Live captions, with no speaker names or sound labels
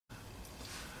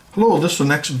Hello, this is the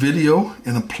next video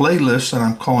in a playlist that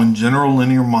I'm calling General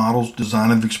Linear Models Design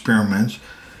of Experiments.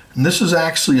 And this is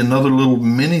actually another little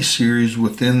mini-series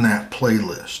within that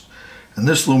playlist. And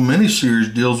this little mini-series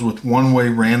deals with one-way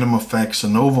random effects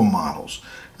ANOVA models.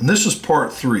 And this is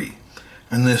part 3.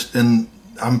 And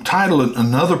I'm titled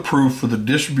Another Proof for the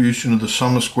Distribution of the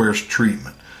Sum of Squares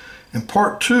Treatment. In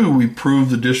part 2, we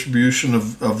proved the distribution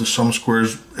of the sum of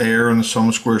squares error and the sum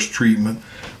of squares treatment.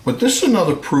 But this is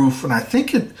another proof, and I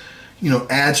think it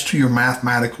adds to your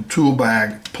mathematical tool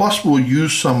bag. Plus, we'll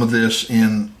use some of this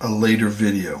in a later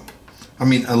video.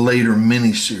 A later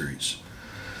mini-series.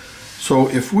 So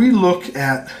if we look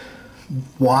at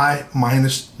y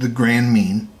minus the grand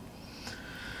mean,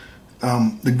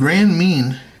 the grand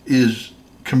mean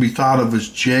can be thought of as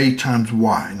j times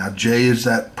y. Now j is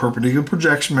that perpendicular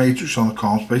projection matrix on the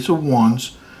column space of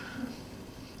 1s.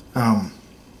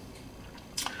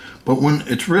 But when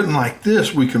it's written like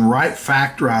this, we can write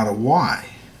factor out of y.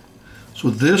 So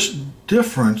this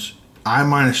difference, I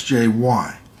minus jy.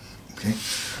 Okay.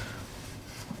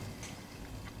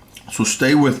 So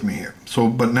stay with me here.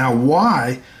 But now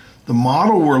y, the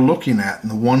model we're looking at in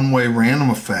the one-way random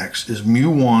effects is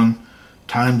mu1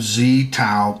 times z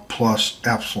tau plus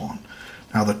epsilon.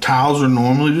 Now the taus are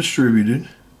normally distributed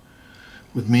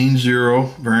with mean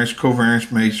 0, variance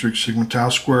covariance matrix, sigma tau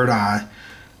squared I.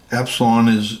 Epsilon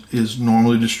is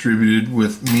normally distributed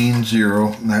with mean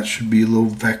 0, and that should be a little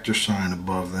vector sign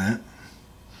above that.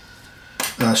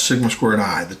 Sigma squared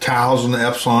I. The taus and the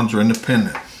epsilons are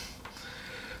independent.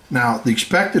 Now, the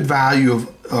expected value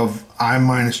of I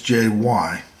minus jy,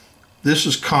 this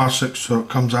is constant, so it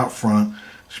comes out front.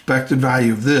 Expected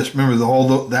value of this, remember,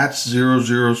 that's 0,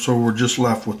 0, so we're just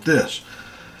left with this.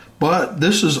 But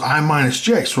this is I minus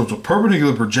j, so it's a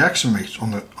perpendicular projection matrix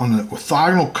on the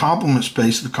orthogonal complement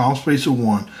space, the column space of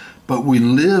 1, but we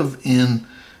live in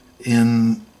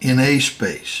A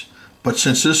space. But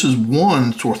since this is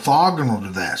 1, it's orthogonal to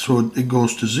that, so it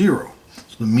goes to 0.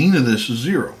 So the mean of this is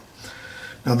 0.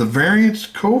 Now the variance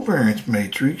covariance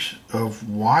matrix of,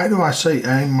 why do I say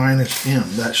A minus m?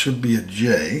 That should be a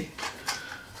j.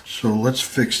 So let's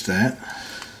fix that.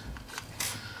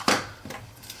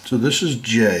 So this is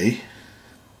j,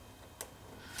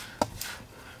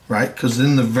 right? Because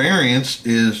then the variance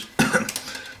is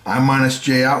I minus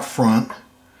j out front,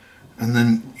 and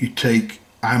then you take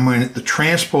I minus the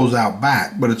transpose out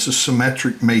back, but it's a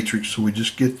symmetric matrix, so we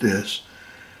just get this.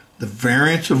 The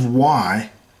variance of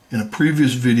y, in a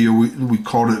previous video we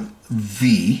called it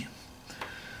v,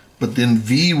 but then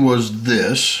v was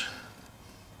this.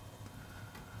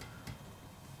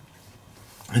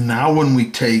 And now when we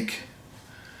take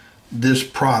this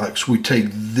product, so we take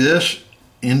this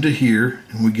into here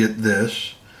and we get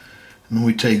this, and then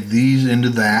we take these into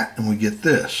that and we get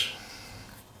this.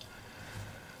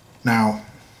 Now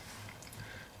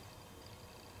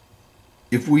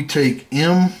if we take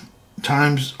m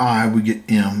times I, we get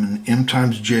m, and m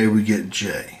times j, we get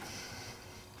j.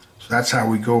 So that's how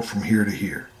we go from here to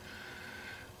here.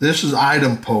 This is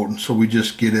idempotent, so we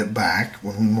just get it back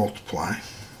when we multiply.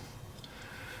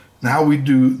 Now we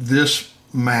do this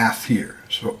math here.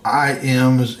 So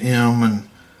Im is m, and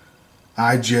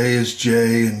ij is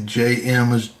j, and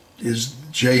jm is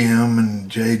jm,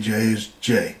 and jj is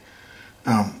j.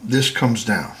 This comes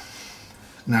down.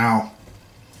 Now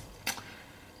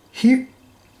here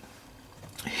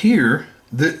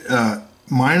the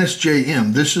minus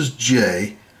jm, this is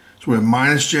j, so we have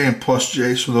minus j and plus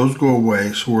j, so those go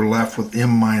away, so we're left with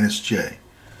m minus j,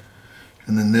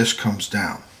 and then this comes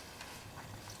down.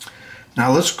 Now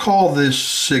let's call this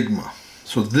sigma.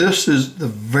 So this is the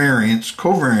variance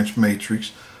covariance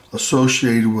matrix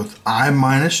associated with I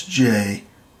minus j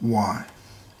y.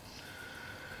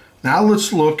 Now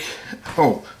let's look,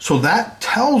 so that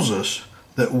tells us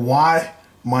that y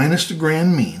minus the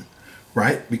grand mean,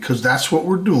 right? Because that's what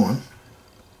we're doing.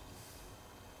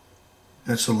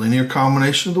 It's a linear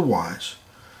combination of the y's.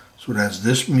 So it has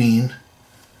this mean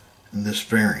and this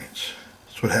variance.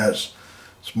 So it has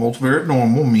it's multivariate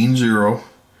normal, mean 0,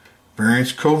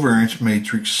 variance covariance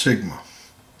matrix sigma,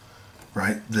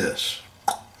 right? This.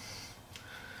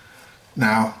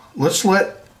 Now let's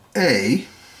let A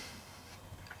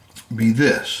be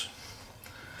this.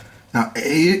 Now A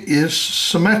is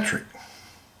symmetric,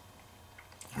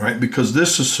 right? Because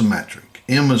this is symmetric.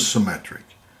 M is symmetric.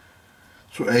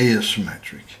 So A is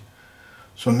symmetric.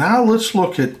 So now let's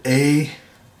look at A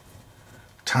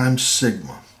times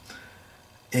sigma.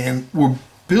 And we're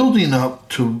building up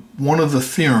to one of the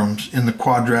theorems in the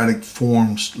quadratic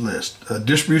forms list, a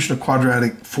distribution of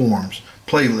quadratic forms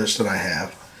playlist that I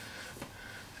have.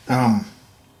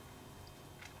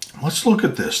 Let's look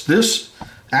at this. This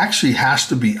actually has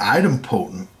to be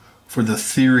idempotent for the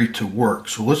theory to work.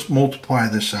 So let's multiply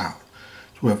this out.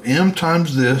 So we have m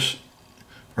times this,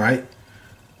 right?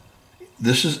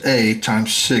 This is A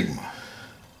times sigma.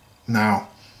 Now,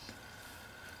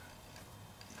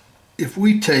 if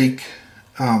we take,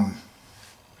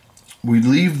 we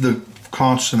leave the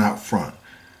constant out front.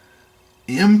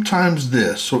 M times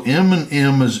this, so m and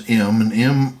m is m, and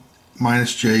m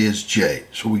minus j is j.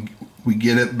 So we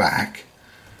get it back.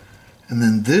 And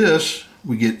then this,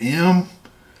 we get m,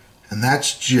 and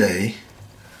that's j.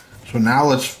 So now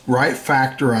let's right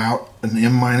factor out an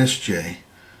m minus j.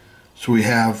 So we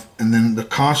have, and then the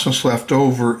constants left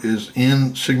over is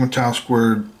n sigma tau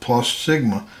squared plus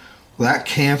sigma. Well, that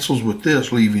cancels with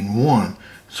this, leaving 1.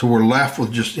 So we're left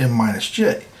with just m minus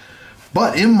j.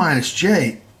 But m minus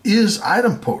j is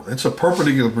idempotent. It's a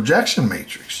perpendicular projection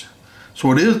matrix.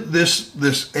 So it is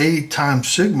this A times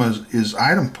sigma is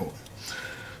idempotent.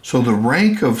 So the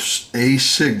rank of A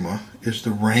sigma is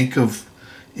the rank of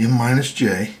m minus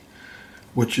j,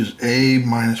 which is A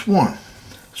minus 1.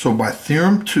 So by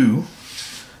theorem 2,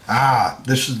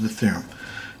 this is the theorem.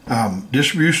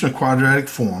 Distribution of quadratic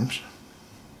forms.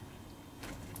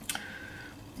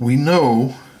 We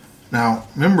know, now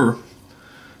remember,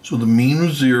 so the mean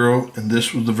was 0 and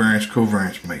this was the variance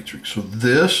covariance matrix. So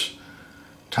this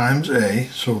times A,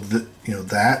 so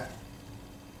that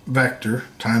vector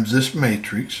times this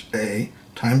matrix, A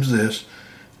times this,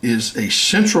 is a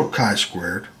central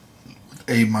chi-squared with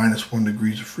A minus 1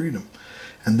 degrees of freedom.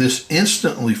 And this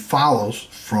instantly follows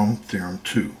from theorem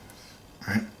 2,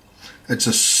 right? It's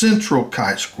a central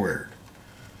chi-squared.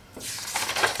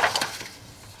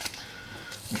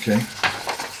 Okay.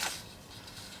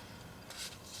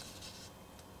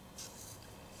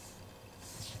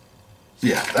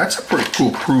 Yeah, that's a pretty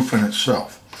cool proof in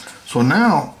itself. So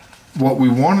now what we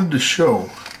wanted to show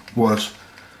was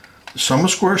the sum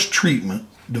of squares treatment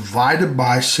divided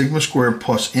by sigma squared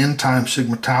plus n times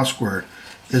sigma tau squared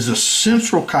is a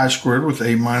central chi-squared with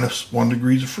A minus 1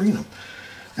 degrees of freedom.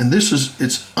 And this is,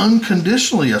 it's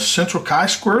unconditionally a central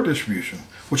chi-squared distribution,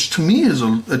 which to me is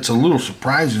it's a little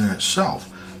surprising in itself.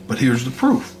 But here's the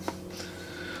proof.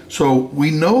 So we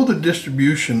know the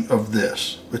distribution of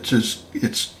this, which is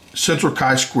it's central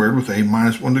chi-squared with A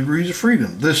minus 1 degrees of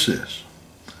freedom. This is.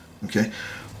 Okay.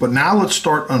 But now let's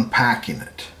start unpacking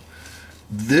it.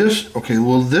 This, okay,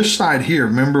 well this side here,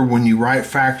 remember when you right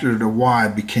factor to y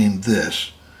became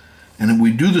this. And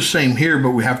we do the same here,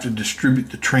 but we have to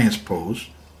distribute the transpose.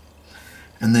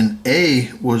 And then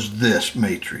A was this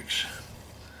matrix.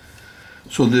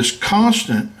 So this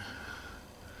constant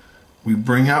we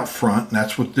bring out front, and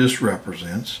that's what this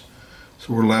represents.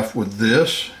 So we're left with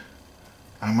this,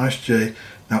 I minus j.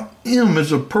 Now m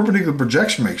is a perpendicular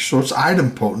projection matrix, so it's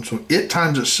idempotent. So it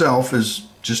times itself is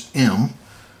just m.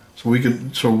 So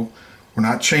we're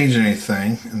not changing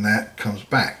anything, and that comes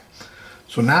back.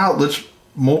 So now let's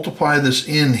multiply this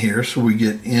in here, so we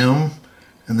get m,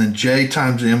 and then j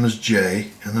times m is j,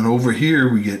 and then over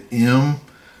here we get m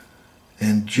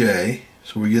and j,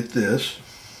 so we get this.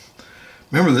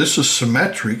 Remember, this is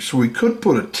symmetric, so we could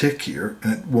put a tick here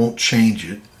and it won't change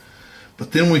it.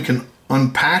 But then we can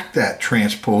unpack that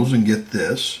transpose and get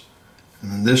this, and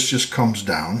then this just comes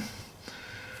down.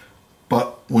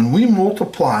 But when we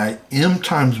multiply m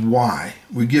times y,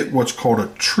 we get what's called a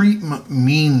treatment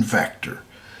mean vector.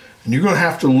 And you're going to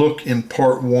have to look in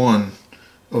part 1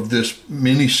 of this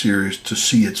mini-series to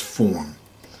see its form.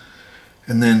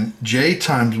 And then j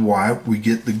times y, we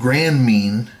get the grand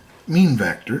mean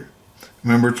vector.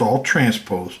 Remember, it's all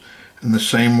transpose, in the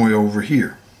same way over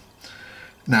here.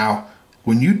 Now,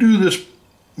 when you do this,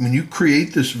 when you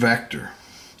create this vector,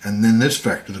 and then this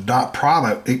vector, the dot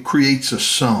product, it creates a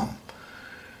sum.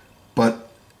 But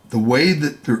the way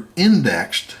that they're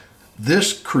indexed,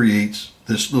 this creates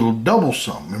this little double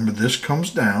sum. Remember, this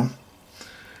comes down,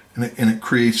 and it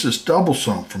creates this double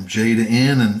sum from j to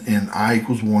n, and I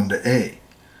equals 1 to a.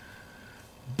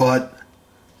 But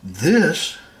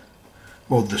this,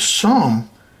 well, the sum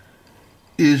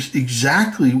is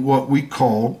exactly what we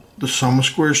call the sum of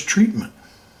squares treatment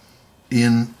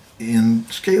in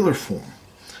scalar form.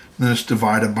 And then it's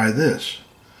divided by this.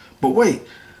 But wait,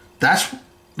 that's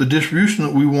the distribution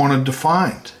that we wanted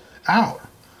defined out.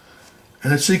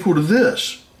 And it's equal to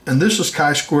this. And this is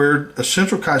chi-squared, a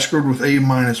central chi-squared with A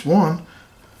minus 1.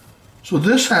 So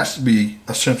this has to be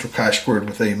a central chi-squared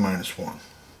with A minus 1. All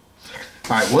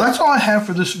right, well, that's all I have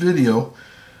for this video.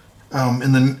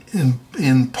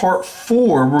 In part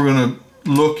 4, we're going to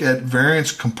look at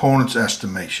variance components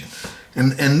estimation,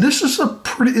 and this is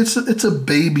it's a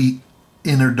baby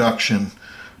introduction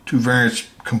to variance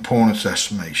components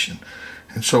estimation.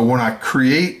 And so when I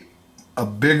create a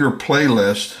bigger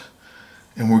playlist,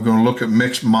 and we're going to look at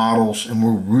mixed models, and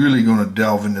we're really going to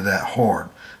delve into that hard.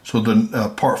 So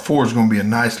the part 4 is going to be a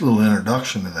nice little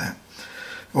introduction to that.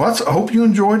 Well, I hope you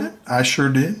enjoyed it. I sure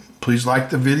did. Please like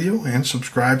the video and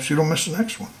subscribe so you don't miss the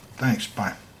next one. Thanks.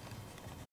 Bye.